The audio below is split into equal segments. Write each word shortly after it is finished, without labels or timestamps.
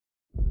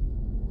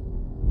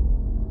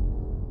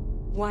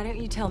Why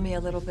don't you tell me a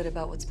little bit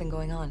about what's been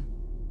going on?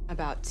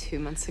 About 2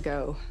 months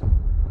ago,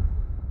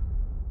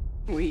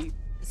 we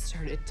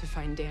started to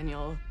find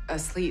Daniel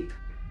asleep,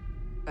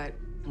 but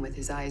with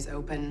his eyes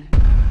open,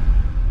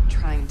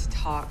 trying to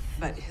talk,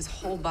 but his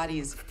whole body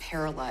is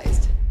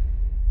paralyzed.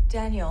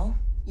 Daniel,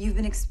 You've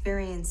been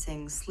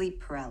experiencing sleep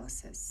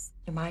paralysis.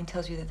 your mind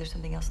tells you that there's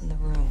something else in the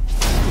room.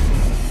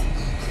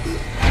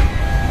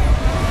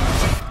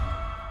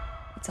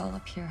 It's all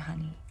up here,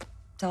 honey.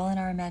 It's all in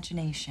our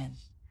imagination.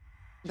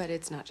 But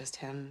it's not just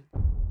him.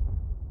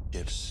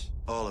 It's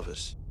all of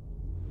us.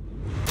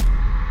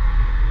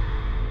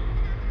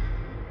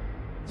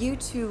 You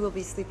two will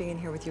be sleeping in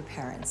here with your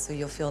parents, so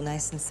you'll feel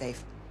nice and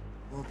safe.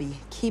 We'll be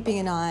keeping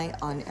an eye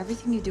on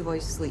everything you do while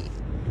you sleep.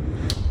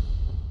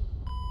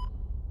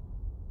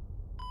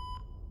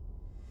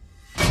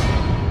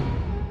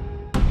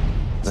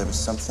 There was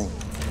something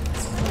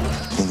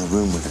in the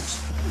room with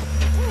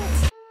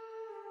us.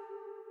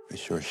 It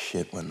sure as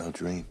shit wasn't no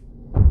dream.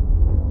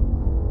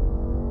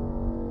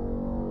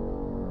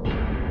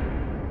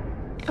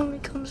 It only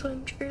comes when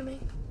I'm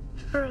dreaming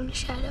or in the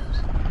shadows.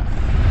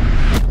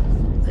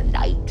 The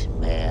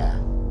nightmare,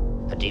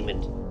 a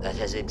demon that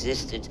has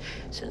existed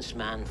since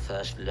man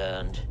first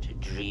learned to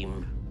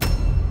dream.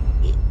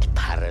 It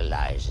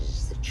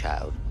paralyzes the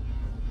child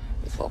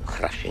before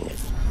crushing it.